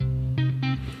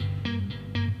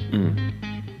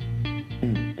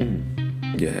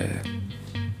Yeah.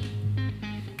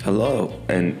 Hello,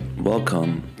 and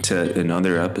welcome to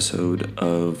another episode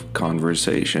of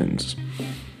Conversations.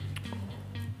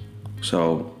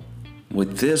 So,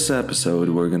 with this episode,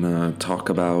 we're gonna talk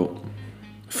about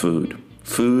food.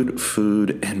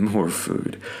 Food, and more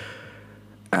food.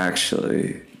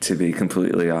 Actually, to be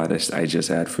completely honest, I just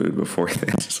had food before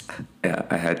this. Yeah,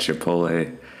 I had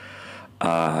Chipotle,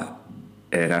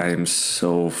 and I am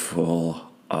so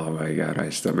full. Oh my god, my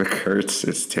stomach hurts.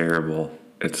 It's terrible.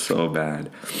 It's so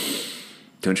bad.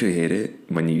 Don't you hate it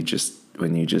when you just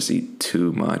eat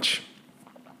too much?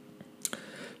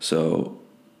 So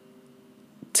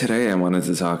today I wanted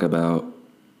to talk about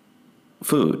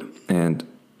food and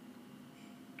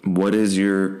what is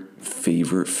your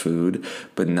favorite food,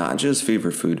 but not just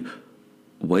favorite food.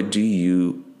 What do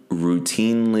you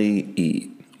routinely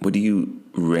eat? What do you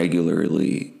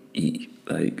regularly eat?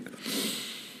 Like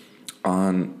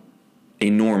on a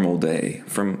normal day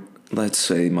from, let's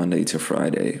say, Monday to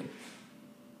Friday,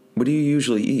 what do you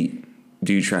usually eat?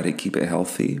 Do you try to keep it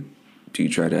healthy? Do you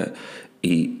try to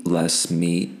eat less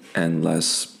meat and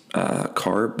less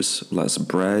carbs, less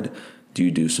bread? Do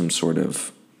you do some sort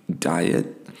of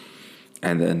diet?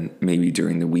 And then maybe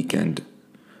during the weekend,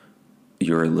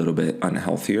 you're a little bit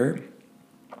unhealthier.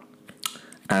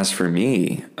 As for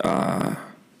me,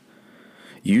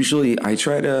 usually I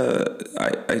count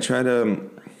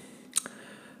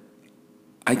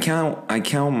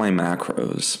my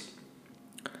macros,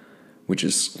 which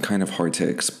is kind of hard to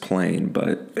explain,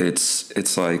 but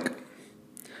it's like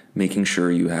making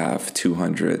sure you have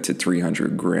 200 to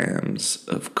 300 grams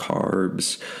of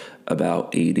carbs, about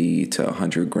 80 to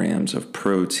 100 grams of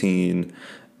protein,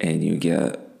 and you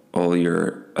get all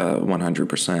your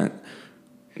 100%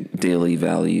 daily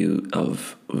value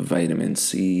of vitamin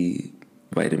C,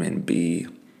 vitamin B,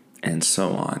 and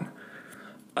so on.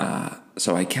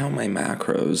 So I count my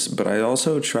macros, but I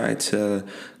also try to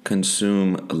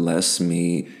consume less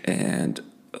meat and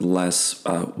less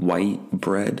white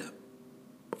bread.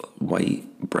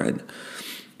 White bread.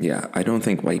 Yeah, I don't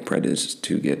think white bread is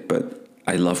too good, but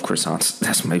I love croissants.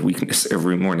 That's my weakness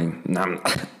every morning. Nom,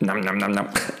 nom, nom, nom, nom.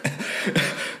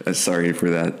 Sorry for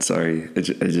that. Sorry.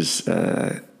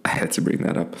 I had to bring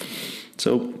that up.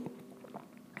 So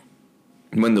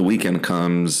when the weekend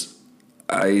comes,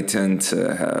 I tend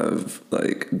to have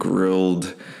like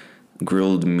grilled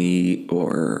meat,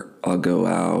 or I'll go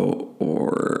out,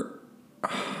 or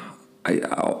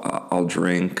I'll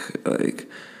drink like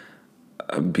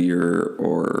a beer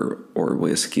or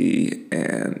whiskey,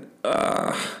 and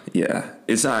yeah,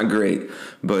 it's not great,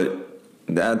 but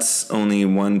that's only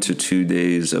 1 to 2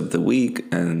 days of the week,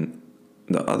 and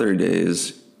the other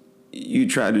days you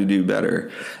try to do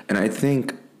better. And I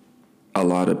think a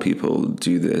lot of people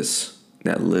do this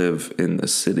that live in the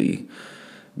city,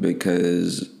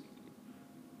 because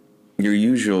your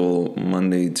usual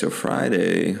Monday to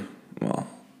Friday, well,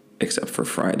 except for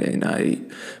Friday night,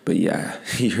 but yeah,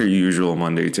 your usual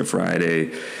Monday to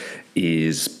Friday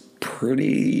is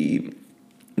pretty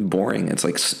boring. It's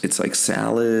like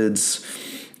salads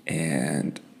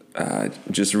and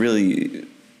just really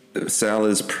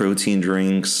salads, protein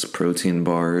drinks, protein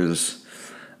bars,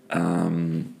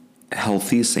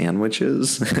 healthy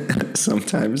sandwiches.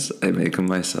 Sometimes I make them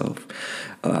myself.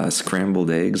 Scrambled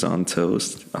eggs on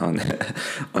toast, on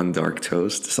dark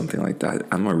toast, something like that.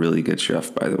 I'm a really good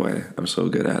chef, by the way. I'm so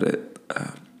good at it.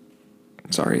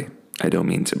 Sorry, I don't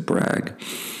mean to brag,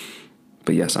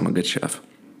 but yes, I'm a good chef.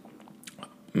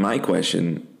 My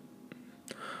question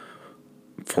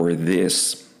for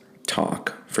this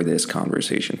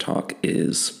conversation talk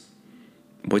is,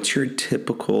 what's your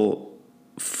typical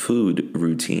food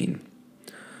routine?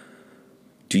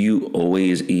 Do you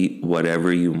always eat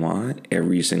whatever you want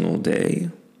every single day?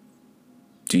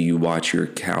 Do you watch your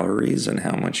calories and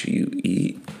how much you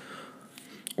eat?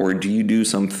 Or do you do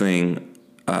something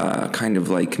kind of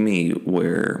like me,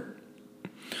 where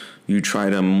you try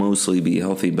to mostly be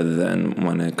healthy, but then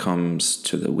when it comes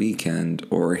to the weekend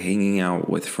or hanging out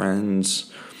with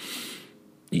friends,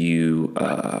 you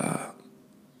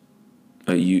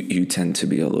tend to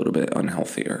be a little bit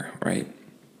unhealthier, right?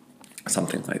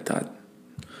 Something like that.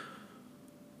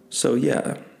 So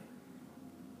yeah,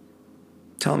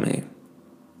 tell me.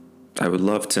 I would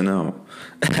love to know.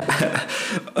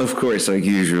 Of course, like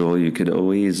usual, you could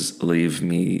always leave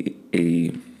me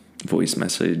a voice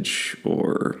message,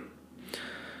 or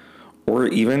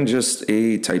even just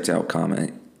a typed out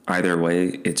comment. Either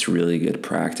way, it's really good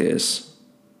practice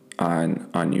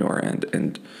on your end.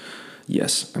 And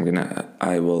yes,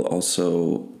 I will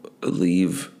also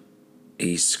leave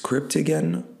a script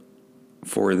again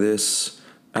for this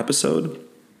episode.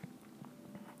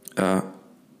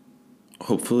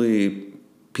 Hopefully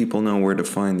people know where to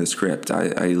find the script.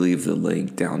 I leave the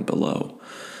link down below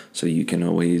so you can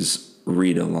always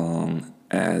read along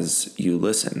as you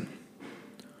listen.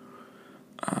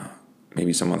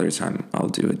 Maybe some other time I'll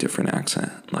do a different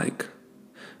accent, like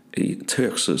a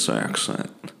Texas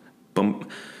accent.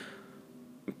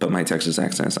 But my Texas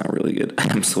accent is not really good.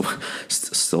 I'm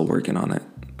still working on it.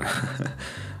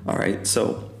 All right,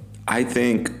 so I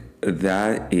think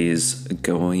that is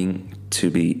going to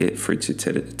be it for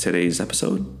today's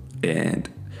episode, and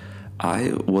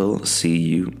I will see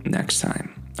you next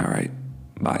time. All right,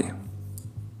 bye.